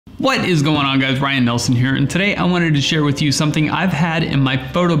What is going on, guys? Ryan Nelson here, and today I wanted to share with you something I've had in my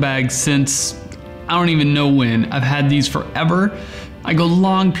photo bag since I don't even know when. I've had these forever. I go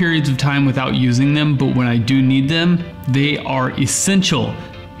long periods of time without using them, but when I do need them, they are essential.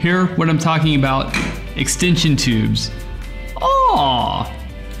 Here, what I'm talking about, extension tubes.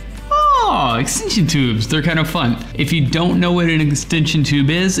 Extension tubes, they're kind of fun. If you don't know what an extension tube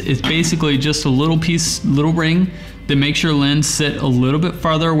is, it's basically just a little ring that makes your lens sit a little bit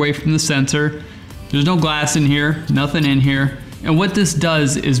farther away from the sensor. There's no glass in here, nothing in here. And what this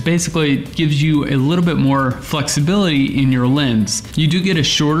does is basically gives you a little bit more flexibility in your lens. You do get a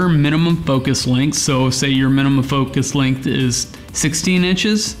shorter minimum focus length. So say your minimum focus length is 16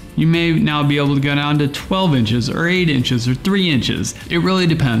 inches. You may now be able to go down to 12 inches or 8 inches or 3 inches. It really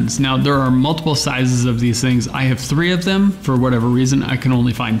depends. Now there are multiple sizes of these things. I have 3 of them. For whatever reason, I can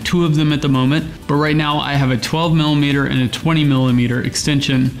only find 2 of them at the moment. But right now I have a 12 millimeter and a 20 millimeter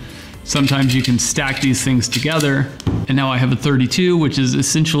extension. Sometimes you can stack these things together. And now I have a 32, which is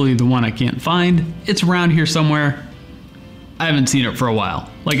essentially the one I can't find. It's around here somewhere. I haven't seen it for a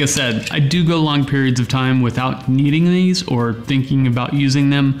while. Like I said, I do go long periods of time without needing these or thinking about using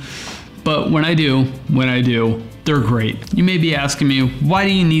them. But when I do, they're great. You may be asking me, why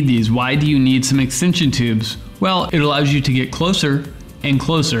do you need these? Why do you need some extension tubes? Well, it allows you to get closer and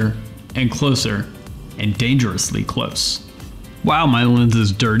closer and closer and dangerously close. Wow, my lens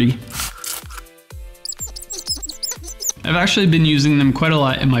is dirty. I've actually been using them quite a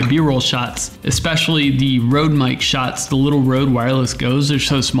lot in my B-roll shots, especially the Rode mic shots. The little Rode wireless Go's, they're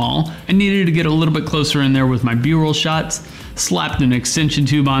so small. I needed to get a little bit closer in there with my B-roll shots, slapped an extension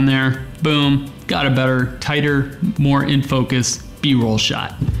tube on there, boom, got a better, tighter, more in focus B-roll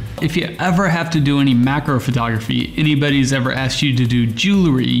shot. If you ever have to do any macro photography, anybody's ever asked you to do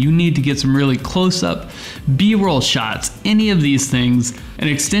jewelry, you need to get some really close-up B-roll shots, any of these things, an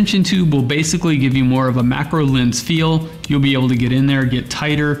extension tube will basically give you more of a macro lens feel. You'll be able to get in there, get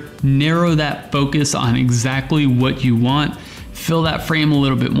tighter, narrow that focus on exactly what you want, fill that frame a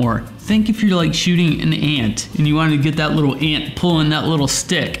little bit more. Think if you're like shooting an ant and you want to get that little ant pulling that little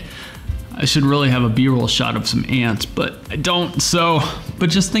stick. I should really have a B-roll shot of some ants, but I don't, but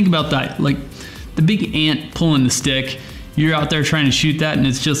just think about that. Like the big ant pulling the stick, you're out there trying to shoot that and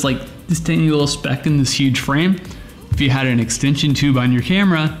it's just like this tiny little speck in this huge frame. If you had an extension tube on your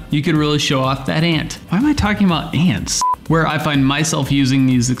camera, you could really show off that ant. Why am I talking about ants? Where I find myself using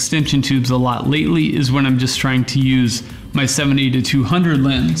these extension tubes a lot lately is when I'm just trying to use my 70-200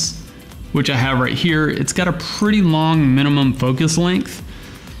 lens, which I have right here. It's got a pretty long minimum focus length.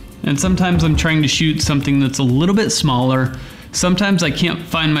 And sometimes I'm trying to shoot something that's a little bit smaller. Sometimes I can't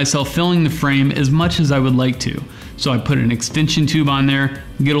find myself filling the frame as much as I would like to. So I put an extension tube on there,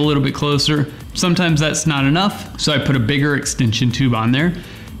 get a little bit closer. Sometimes that's not enough, so I put a bigger extension tube on there.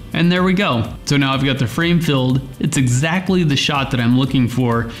 And there we go. So now I've got the frame filled. It's exactly the shot that I'm looking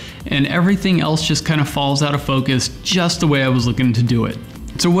for. And everything else just kind of falls out of focus just the way I was looking to do it.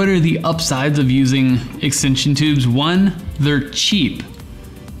 So what are the upsides of using extension tubes? One, they're cheap.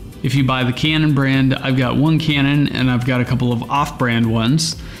 If you buy the Canon brand, I've got one Canon and I've got a couple of off-brand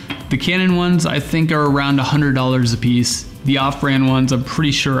ones. The Canon ones I think are around $100 a piece. The off-brand ones, I'm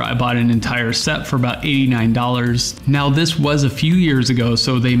pretty sure I bought an entire set for about $89. Now this was a few years ago,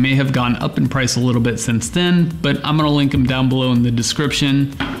 so they may have gone up in price a little bit since then, but I'm gonna link them down below in the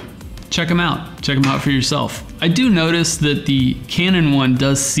description. Check them out for yourself. I do notice that the Canon one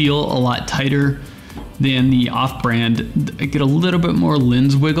does seal a lot tighter than the off-brand. I get a little bit more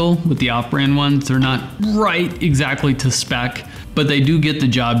lens wiggle with the off-brand ones. They're not right exactly to spec, but they do get the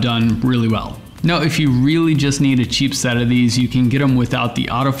job done really well. Now, if you really just need a cheap set of these, you can get them without the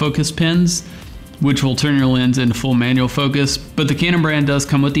autofocus pins, which will turn your lens into full manual focus, but the Canon brand does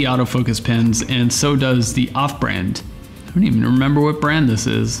come with the autofocus pins, and so does the off-brand. I don't even remember what brand this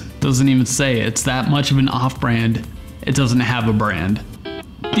is. Doesn't even say. It's that much of an off-brand. It doesn't have a brand.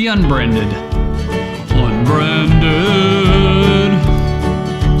 The unbranded. Unbranded.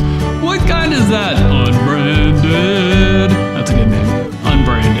 What kind is that? Unbranded. That's a good name.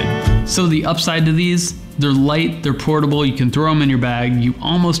 Unbranded. So the upside to these, they're light, they're portable, you can throw them in your bag, you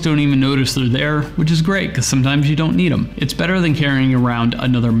almost don't even notice they're there, which is great because sometimes you don't need them. It's better than carrying around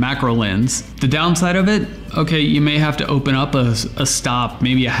another macro lens. The downside of it, okay, you may have to open up a stop,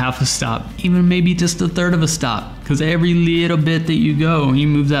 maybe a half a stop, even maybe just a third of a stop, because every little bit that you go and you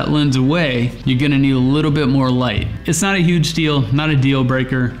move that lens away, you're gonna need a little bit more light. It's not a huge deal, not a deal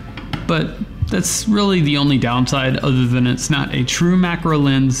breaker, but that's really the only downside other than it's not a true macro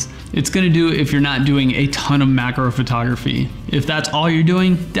lens. It's gonna do if you're not doing a ton of macro photography. If that's all you're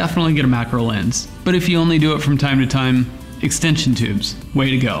doing, definitely get a macro lens. But if you only do it from time to time, extension tubes. Way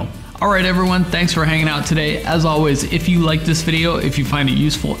to go. Alright everyone, thanks for hanging out today. As always, if you like this video, if you find it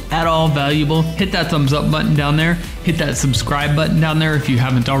useful, at all valuable, hit that thumbs up button down there. Hit that subscribe button down there if you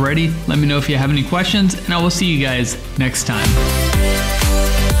haven't already. Let me know if you have any questions, and I will see you guys next time.